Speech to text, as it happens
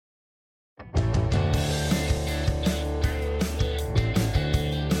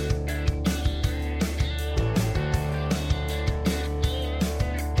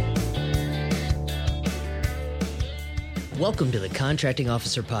Welcome to the Contracting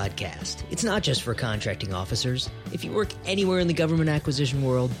Officer Podcast. It's not just for contracting officers. If you work anywhere in the government acquisition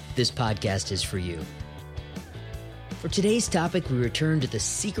world, this podcast is for you. For today's topic, we return to the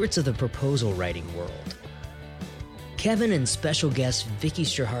secrets of the proposal writing world. Kevin and special guest Vicky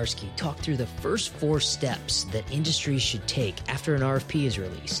Straharski talk through the first 4 steps that industries should take after an RFP is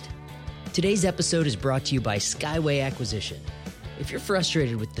released. Today's episode is brought to you by Skyway Acquisition. If you're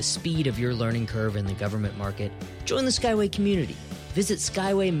frustrated with the speed of your learning curve in the government market, join the Skyway community. Visit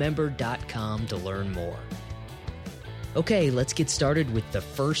skywaymember.com to learn more. Okay, let's get started with the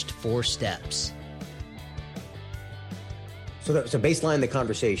first 4 steps. So baseline the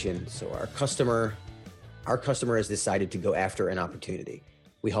conversation. So our customer has decided to go after an opportunity.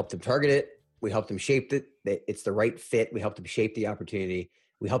 We help them target it. We help them shape it. It's the right fit. We help them shape the opportunity.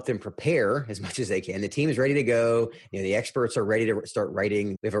 We help them prepare as much as they can. The team is ready to go. The experts are ready to start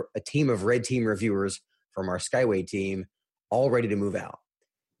writing. We have a team of red team reviewers from our Skyway team, all ready to move out.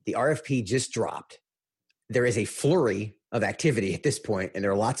 The RFP just dropped. There is a flurry of activity at this point, and there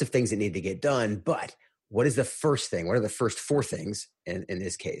are lots of things that need to get done. But what is the first thing? What are the first 4 things in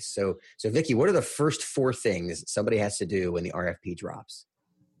this case? So Vicky, what are the first 4 things somebody has to do when the RFP drops?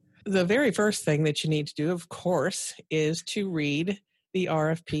 The very first thing that you need to do, of course, is to read the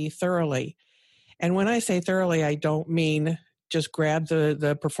RFP thoroughly. And when I say thoroughly, I don't mean just grab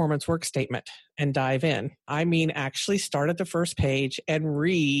the performance work statement and dive in. I mean actually start at the first page and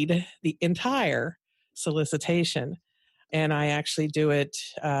read the entire solicitation. And I actually do it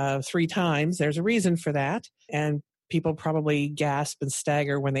 3 times. There's a reason for that. And people probably gasp and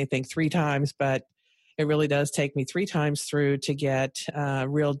stagger when they think 3 times, but it really does take me 3 times through to get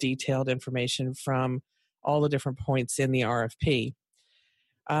real detailed information from all the different points in the RFP.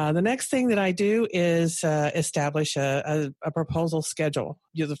 The next thing that I do is establish a proposal schedule.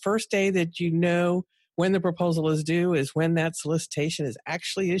 The first day that you know when the proposal is due is when that solicitation is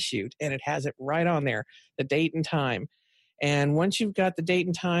actually issued, and it has it right on there, the date and time. And once you've got the date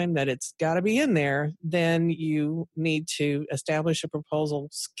and time that it's got to be in there, then you need to establish a proposal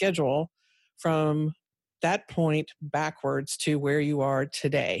schedule from that point backwards to where you are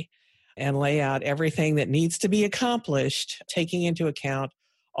today and lay out everything that needs to be accomplished, taking into account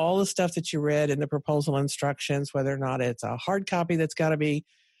all the stuff that you read in the proposal instructions, whether or not it's a hard copy that's got to be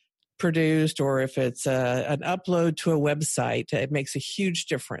produced or if it's an upload to a website. It makes a huge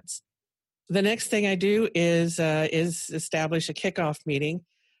difference. The next thing I do is establish a kickoff meeting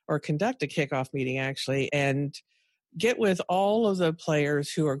or conduct a kickoff meeting, actually, and get with all of the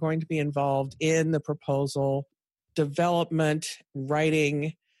players who are going to be involved in the proposal development,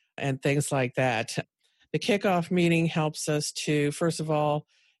 writing, and things like that. The kickoff meeting helps us to, first of all,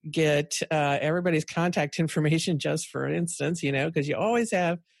 get everybody's contact information, just for instance, because you always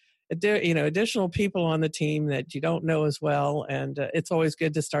have additional people on the team that you don't know as well, and it's always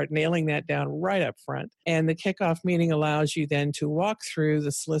good to start nailing that down right up front. And the kickoff meeting allows you then to walk through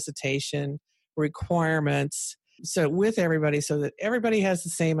the solicitation requirements with everybody so that everybody has the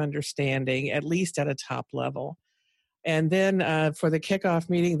same understanding, at least at a top level. And then for the kickoff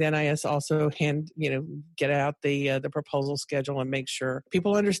meeting, then I also get out the proposal schedule and make sure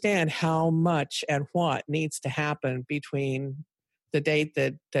people understand how much and what needs to happen between the date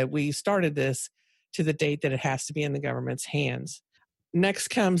that we started this to the date that it has to be in the government's hands. Next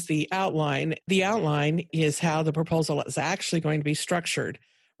comes the outline. The outline is how the proposal is actually going to be structured,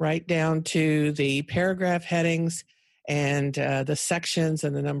 right down to the paragraph headings and the sections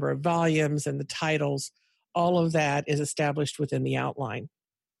and the number of volumes and the titles. All of that is established within the outline.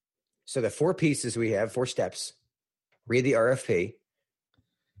 So the 4 pieces we have, 4 steps: read the RFP,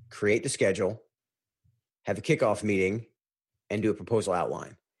 create the schedule, have a kickoff meeting, and do a proposal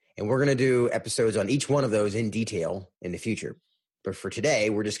outline. And we're going to do episodes on each one of those in detail in the future. But for today,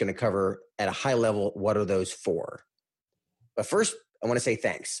 we're just going to cover at a high level, what are those 4? But first, I want to say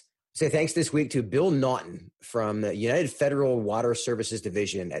thanks. Say thanks this week to Bill Naughton from the United Federal Water Services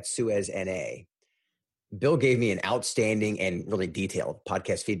Division at Suez NA. Bill gave me an outstanding and really detailed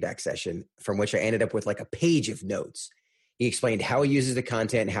podcast feedback session from which I ended up with like a page of notes. He explained how he uses the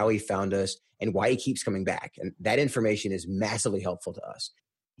content, how he found us, and why he keeps coming back. And that information is massively helpful to us.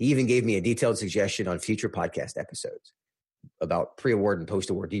 He even gave me a detailed suggestion on future podcast episodes about pre-award and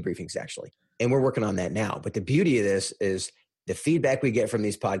post-award debriefings, actually. And we're working on that now. But the beauty of this is the feedback we get from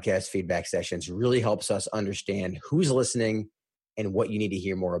these podcast feedback sessions really helps us understand who's listening and what you need to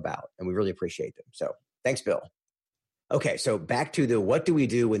hear more about. And we really appreciate them. So thanks, Bill. Okay, so back to the what do we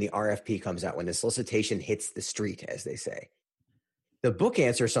do when the RFP comes out, when the solicitation hits the street, as they say. The book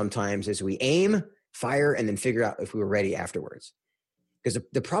answer sometimes is we aim, fire, and then figure out if we were ready afterwards. Because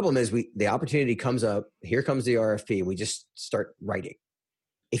the problem is the opportunity comes up, here comes the RFP, and we just start writing.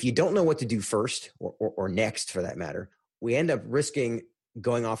 If you don't know what to do first or next for that matter, we end up risking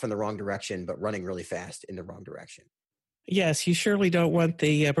going off in the wrong direction, but running really fast in the wrong direction. Yes, you surely don't want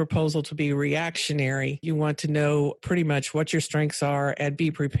the proposal to be reactionary. You want to know pretty much what your strengths are and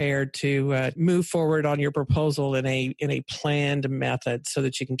be prepared to move forward on your proposal in a planned method so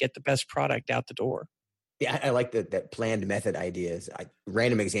that you can get the best product out the door. Yeah, I like that planned method ideas.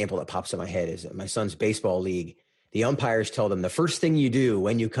 Random example that pops in my head is my son's baseball league. The umpires tell them the first thing you do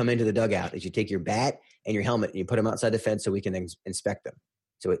when you come into the dugout is you take your bat and your helmet and you put them outside the fence so we can inspect them.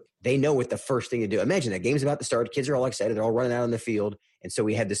 So they know what the first thing to do. Imagine that game's about to start. Kids are all excited. They're all running out on the field. And so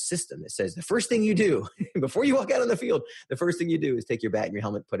we have this system that says the first thing you do before you walk out on the field, the first thing you do is take your bat and your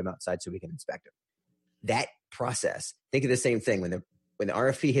helmet, put them outside so we can inspect them. That process, think of the same thing. When the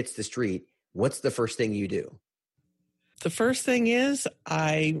RFP hits the street, what's the first thing you do? The first thing is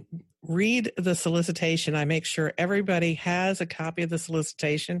I read the solicitation. I make sure everybody has a copy of the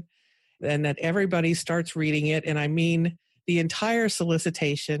solicitation and that everybody starts reading it. And I mean the entire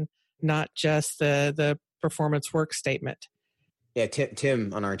solicitation, not just the performance work statement. Yeah,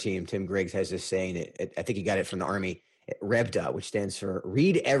 Tim on our team, Tim Griggs, has this saying, I think he got it from the Army, REBDA, which stands for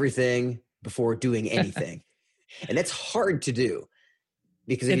read everything before doing anything. And that's hard to do.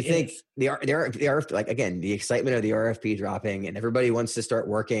 Because if you think the RFP, like again, the excitement of the RFP dropping and everybody wants to start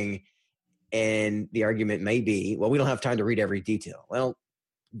working, and the argument may be, well, we don't have time to read every detail. Well,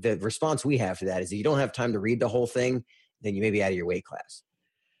 the response we have to that is if you don't have time to read the whole thing, then you may be out of your weight class.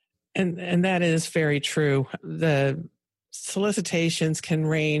 And that is very true. The solicitations can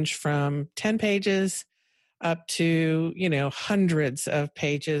range from 10 pages up to, hundreds of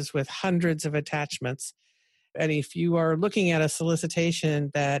pages with hundreds of attachments. And if you are looking at a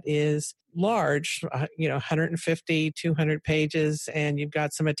solicitation that is large, 150, 200 pages, and you've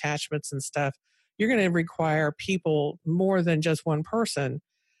got some attachments and stuff, you're going to require people more than just one person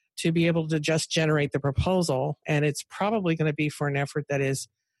to be able to just generate the proposal. And it's probably going to be for an effort that is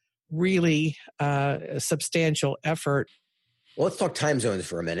really a substantial effort. Well, let's talk time zones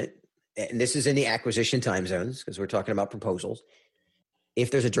for a minute. And this is in the acquisition time zones because we're talking about proposals. If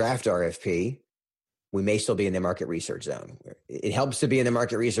there's a draft RFP, we may still be in the market research zone. It helps to be in the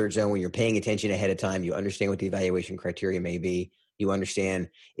market research zone when you're paying attention ahead of time. You understand what the evaluation criteria may be. You understand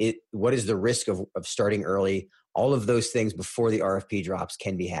what is the risk of starting early. All of those things before the RFP drops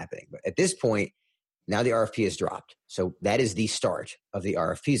can be happening. But at this point, now the RFP has dropped. So that is the start of the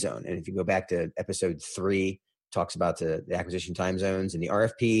RFP zone. And if you go back to episode 3, talks about the acquisition time zones, and the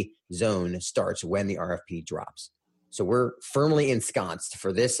RFP zone starts when the RFP drops. So we're firmly ensconced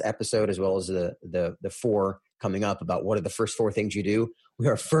for this episode as well as the 4 coming up about what are the first 4 things you do. We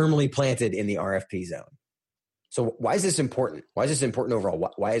are firmly planted in the RFP zone. So why is this important? Why is this important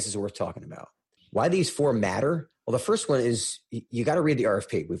overall? Why is this worth talking about? Why these 4 matter? Well, the first one is you got to read the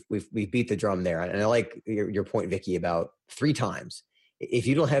RFP. We've beat the drum there. And I like your point, Vicki, about 3 times. If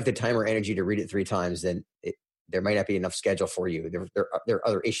you don't have the time or energy to read it 3 times, then there might not be enough schedule for you. There are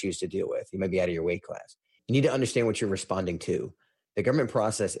other issues to deal with. You might be out of your weight class. You need to understand what you're responding to. The government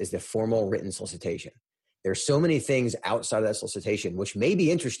process is the formal written solicitation. There's so many things outside of that solicitation which may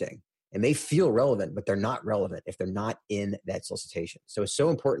be interesting and may feel relevant, but they're not relevant if they're not in that solicitation. So it's so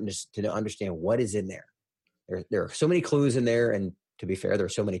important to understand what is in there. There are so many clues in there, and to be fair, there are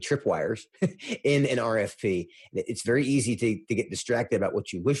so many tripwires in an RFP. It's very easy to get distracted about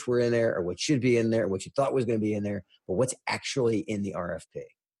what you wish were in there or what should be in there or what you thought was going to be in there, but what's actually in the RFP.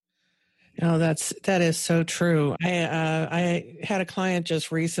 Oh, that is so true. I had a client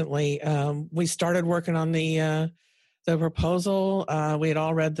just recently. We started working on the proposal. We had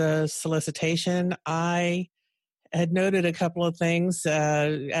all read the solicitation. I had noted a couple of things,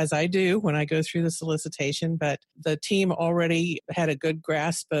 as I do when I go through the solicitation, but the team already had a good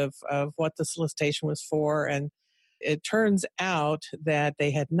grasp of what the solicitation was for. And it turns out that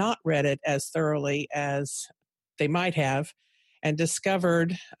they had not read it as thoroughly as they might have, and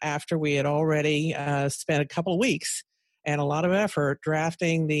discovered after we had already spent a couple of weeks and a lot of effort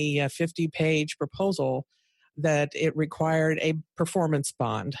drafting the 50-page proposal that it required a performance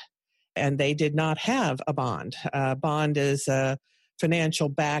bond. And they did not have a bond. Bond is financial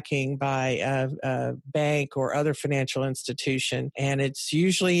backing by a bank or other financial institution. And it's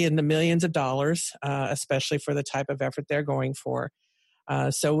usually in the millions of dollars, especially for the type of effort they're going for.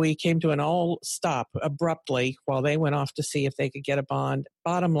 So we came to an all stop abruptly while they went off to see if they could get a bond.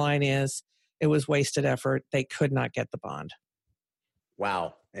 Bottom line is it was wasted effort. They could not get the bond.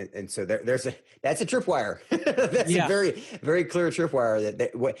 Wow. And so that's a tripwire. That's a very, very clear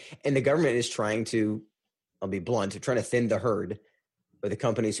tripwire and the government is trying to, I'll be blunt, trying to thin the herd or the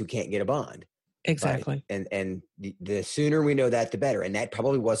companies who can't get a bond. Exactly. Right? And the sooner we know that, the better. And that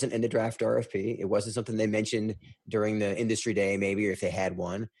probably wasn't in the draft RFP. It wasn't something they mentioned during the industry day, maybe, or if they had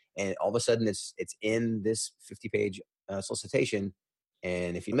one. And all of a sudden, it's in this 50-page solicitation.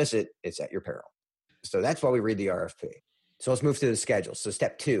 And if you miss it, it's at your peril. So that's why we read the RFP. So let's move to the schedule. So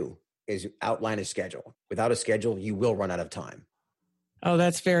step 2 is outline a schedule. Without a schedule, you will run out of time. Oh,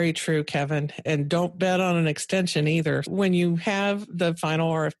 that's very true, Kevin. And don't bet on an extension either. When you have the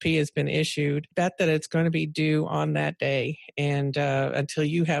final RFP has been issued, bet that it's going to be due on that day. And until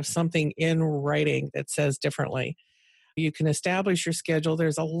you have something in writing that says differently, you can establish your schedule.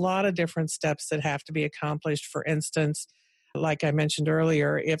 There's a lot of different steps that have to be accomplished. For instance, like I mentioned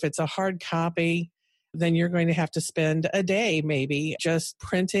earlier, if it's a hard copy, then you're going to have to spend a day maybe just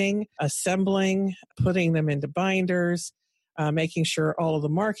printing, assembling, putting them into binders, making sure all of the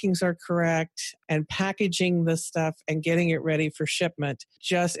markings are correct, and packaging the stuff and getting it ready for shipment.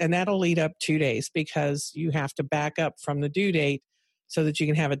 And that'll lead up 2 days because you have to back up from the due date so that you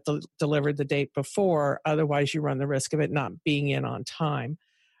can have it delivered the date before. Otherwise, you run the risk of it not being in on time.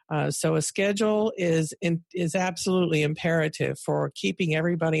 So a schedule is absolutely imperative for keeping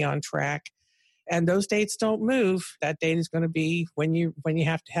everybody on track. And those dates don't move. That date is going to be when you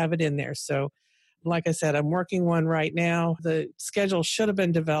have to have it in there. So like I said, I'm working one right now. The schedule should have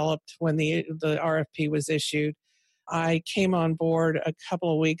been developed when the RFP was issued. I came on board a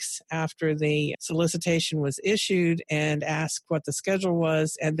couple of weeks after the solicitation was issued and asked what the schedule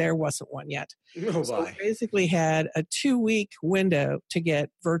was, and there wasn't one yet. Oh, so we basically had a 2-week window to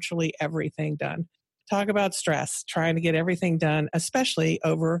get virtually everything done. Talk about stress, trying to get everything done, especially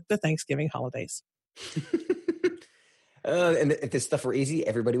over the Thanksgiving holidays. And if this stuff were easy,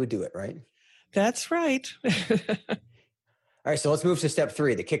 everybody would do it, right? That's right. All right, so let's move to step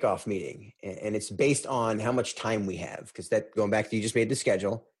 3, the kickoff meeting. And it's based on how much time we have, because that, going back to, you just made the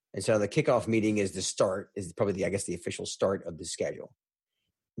schedule. And so the kickoff meeting is probably the official start of the schedule.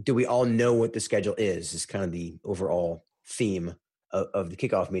 Do we all know what the schedule is kind of the overall theme of the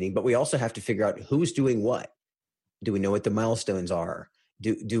kickoff meeting. But we also have to figure out who's doing what. Do we know what the milestones are?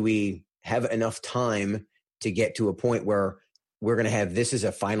 Do we have enough time to get to a point where we're going to have this as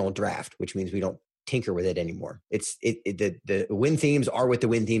a final draft, which means we don't tinker with it anymore. The win themes are what the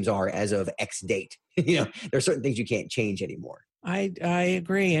win themes are as of X date. There are certain things you can't change anymore. I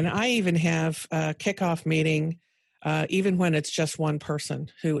agree. And I even have a kickoff meeting, even when it's just one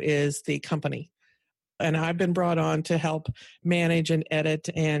person who is the company. And I've been brought on to help manage and edit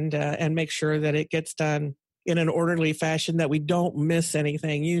and make sure that it gets done in an orderly fashion, that we don't miss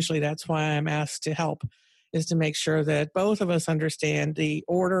anything. Usually that's why I'm asked to help, is to make sure that both of us understand the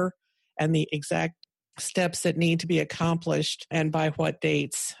order and the exact steps that need to be accomplished and by what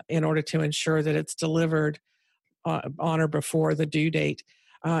dates in order to ensure that it's delivered on or before the due date.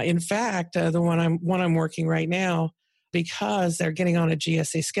 In fact, the one I'm working right now, because they're getting on a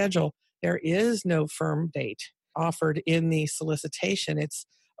GSA schedule, there is no firm date offered in the solicitation. It's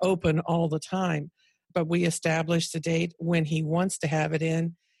open all the time. But we established the date when he wants to have it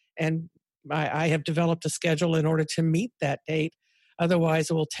in, and I have developed a schedule in order to meet that date. Otherwise,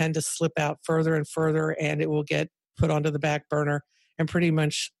 it will tend to slip out further and further, and it will get put onto the back burner. And pretty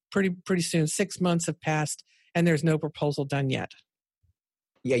soon, 6 months have passed, and there's no proposal done yet.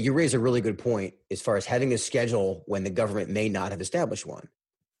 Yeah, you raise a really good point as far as having a schedule when the government may not have established one.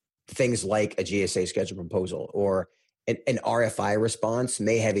 Things like a GSA schedule proposal or an RFI response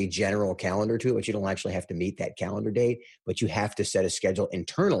may have a general calendar to it, but you don't actually have to meet that calendar date, but you have to set a schedule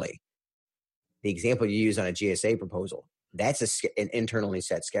internally. The example you use on a GSA proposal, that's an internally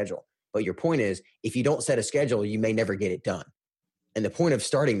set schedule. But your point is, if you don't set a schedule, you may never get it done. And the point of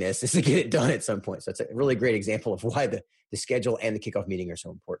starting this is to get it done at some point. So it's a really great example of why the schedule and the kickoff meeting are so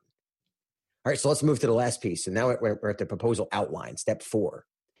important. All right, so let's move to the last piece. And now we're at the proposal outline, step 4.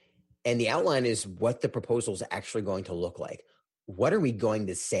 And the outline is what the proposal is actually going to look like. What are we going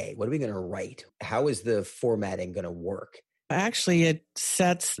to say? What are we going to write? How is the formatting going to work? Actually, it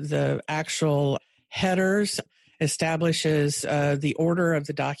sets the actual headers, establishes the order of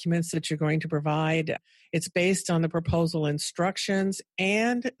the documents that you're going to provide. It's based on the proposal instructions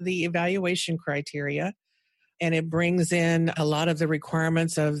and the evaluation criteria. And it brings in a lot of the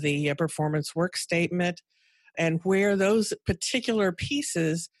requirements of the performance work statement and where those particular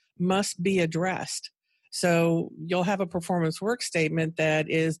pieces must be addressed. So you'll have a performance work statement that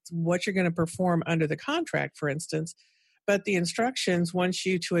is what you're going to perform under the contract, for instance, but the instructions want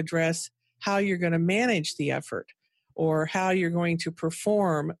you to address how you're going to manage the effort or how you're going to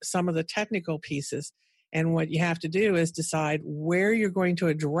perform some of the technical pieces. And what you have to do is decide where you're going to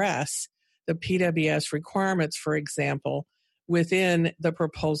address the PWS requirements, for example, within the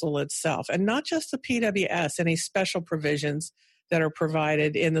proposal itself, and not just the PWS, any special provisions that are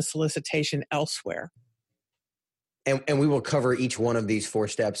provided in the solicitation elsewhere. And we will cover each one of these 4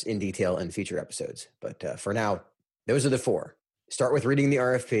 steps in detail in future episodes. But for now, those are the 4. Start with reading the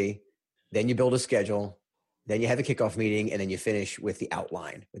RFP, then you build a schedule, then you have a kickoff meeting, and then you finish with the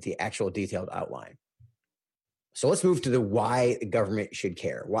outline, with the actual detailed outline. So let's move to the why the government should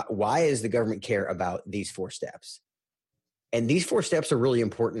care. Why does the government care about these 4 steps? And these 4 steps are really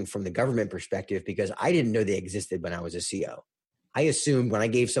important from the government perspective because I didn't know they existed when I was a CO. I assumed when I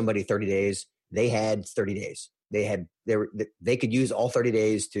gave somebody 30 days, they had 30 days. They could use all 30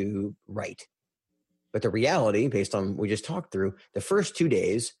 days to write. But the reality, based on what we just talked through, the first 2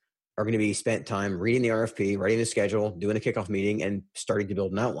 days are going to be spent time reading the RFP, writing the schedule, doing a kickoff meeting, and starting to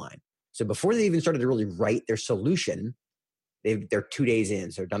build an outline. So before they even started to really write their solution, they're 2 days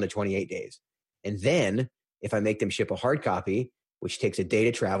in, so they're down to 28 days. And then if I make them ship a hard copy, which takes a day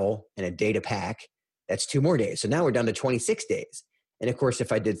to travel and a day to pack, that's 2 more days. So now we're down to 26 days. And of course,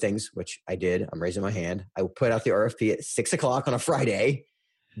 if I did things, which I did, I'm raising my hand, I would put out the RFP at 6 o'clock on a Friday.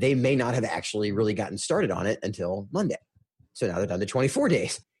 They may not have actually really gotten started on it until Monday. So now they're down to 24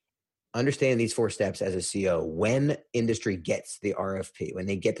 days. Understand these 4 steps as a CO. When industry gets the RFP, when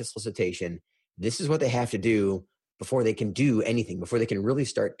they get the solicitation, this is what they have to do before they can do anything, before they can really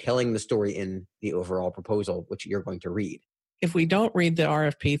start telling the story in the overall proposal, which you're going to read. If we don't read the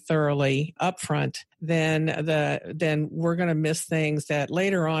RFP thoroughly upfront, then we're going to miss things that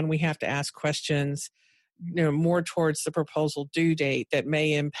later on we have to ask questions, more towards the proposal due date that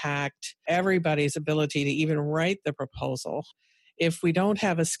may impact everybody's ability to even write the proposal. If we don't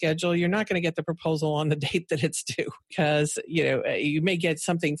have a schedule, you're not going to get the proposal on the date that it's due because, you may get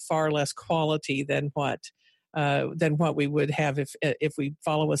something far less quality than what we would have if we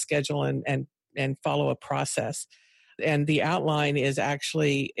follow a schedule and follow a process. And the outline is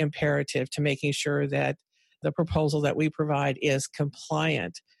actually imperative to making sure that the proposal that we provide is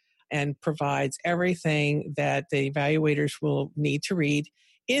compliant and provides everything that the evaluators will need to read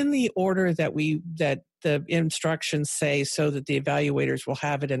in the order that the instructions say, so that the evaluators will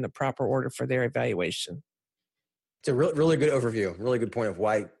have it in the proper order for their evaluation. It's a really good overview, really good point of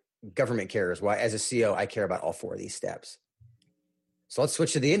why government cares, why as a CO I care about all 4 of these steps. So let's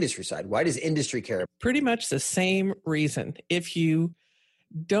switch to the industry side. Why does industry care? Pretty much the same reason. If you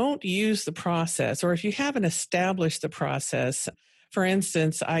don't use the process, or if you haven't established the process, for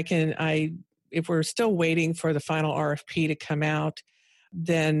instance, if we're still waiting for the final RFP to come out,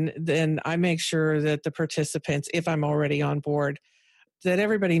 then I make sure that the participants, if I'm already on board, that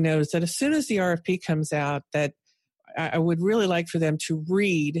everybody knows that as soon as the RFP comes out, that I would really like for them to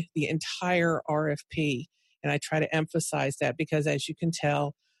read the entire RFP. And I try to emphasize that because, as you can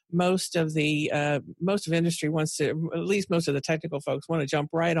tell, most of industry wants to, at least most of the technical folks want to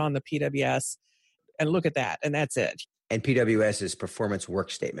jump right on the PWS and look at that, and that's it. And PWS is performance work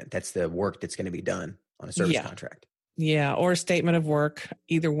statement. That's the work that's going to be done on a service contract. Yeah, or statement of work,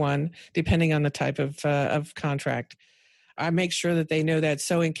 either one, depending on the type of contract. I make sure that they know that.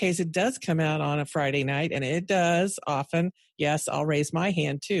 So in case it does come out on a Friday night, and it does often, yes, I'll raise my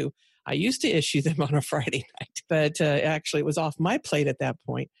hand too. I used to issue them on a Friday night, but actually it was off my plate at that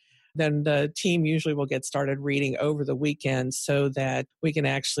point. Then the team usually will get started reading over the weekend so that we can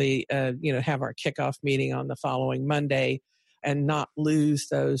actually, have our kickoff meeting on the following Monday and not lose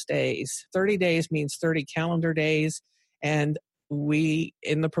those days. 30 days means 30 calendar days, and we,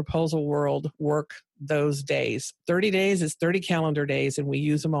 in the proposal world, work those days. 30 days is 30 calendar days, and we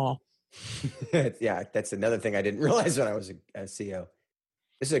use them all. Yeah, that's another thing I didn't realize when I was a CO.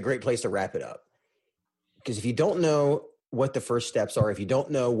 This is a great place to wrap it up. Because if you don't know what the first steps are, if you don't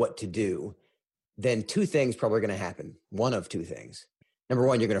know what to do, then 2 things probably going to happen. One of 2 things. Number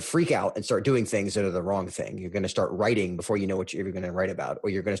 1, you're going to freak out and start doing things that are the wrong thing. You're going to start writing before you know what you're going to write about, or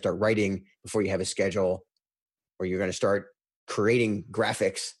you're going to start writing before you have a schedule, or you're going to start creating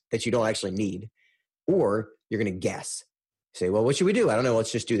graphics that you don't actually need, or you're going to guess. Say, well, what should we do? I don't know.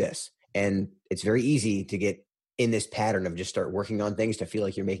 Let's just do this. And it's very easy to get in this pattern of just start working on things to feel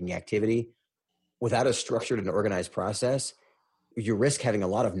like you're making activity. Without a structured and organized process, you risk having a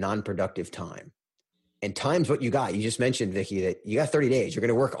lot of non-productive time. And time's what you got. You just mentioned, Vicki, that you got 30 days. You're going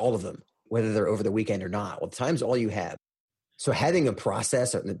to work all of them, whether they're over the weekend or not. Well, time's all you have. So having a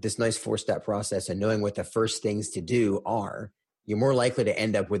process, this nice 4-step process, and knowing what the first things to do are, you're more likely to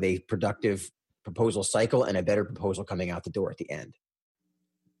end up with a productive proposal cycle and a better proposal coming out the door at the end.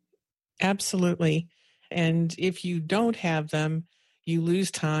 Absolutely. And if you don't have them, you lose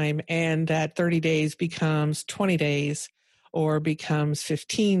time, and that 30 days becomes 20 days or becomes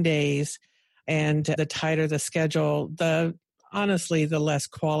 15 days. And the tighter the schedule, the honestly, the less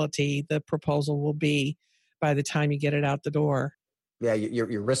quality the proposal will be by the time you get it out the door. Yeah,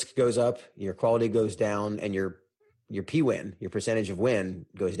 your risk goes up, your quality goes down, and your P-win, your percentage of win,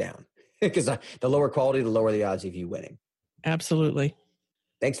 goes down. Because the lower quality, the lower the odds of you winning. Absolutely.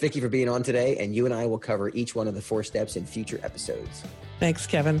 Thanks, Vicki, for being on today, and you and I will cover each one of the 4 steps in future episodes. Thanks,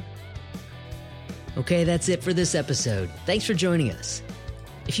 Kevin. Okay, that's it for this episode. Thanks for joining us.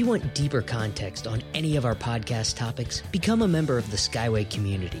 If you want deeper context on any of our podcast topics, become a member of the Skyway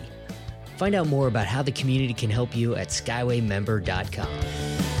community. Find out more about how the community can help you at skywaymember.com.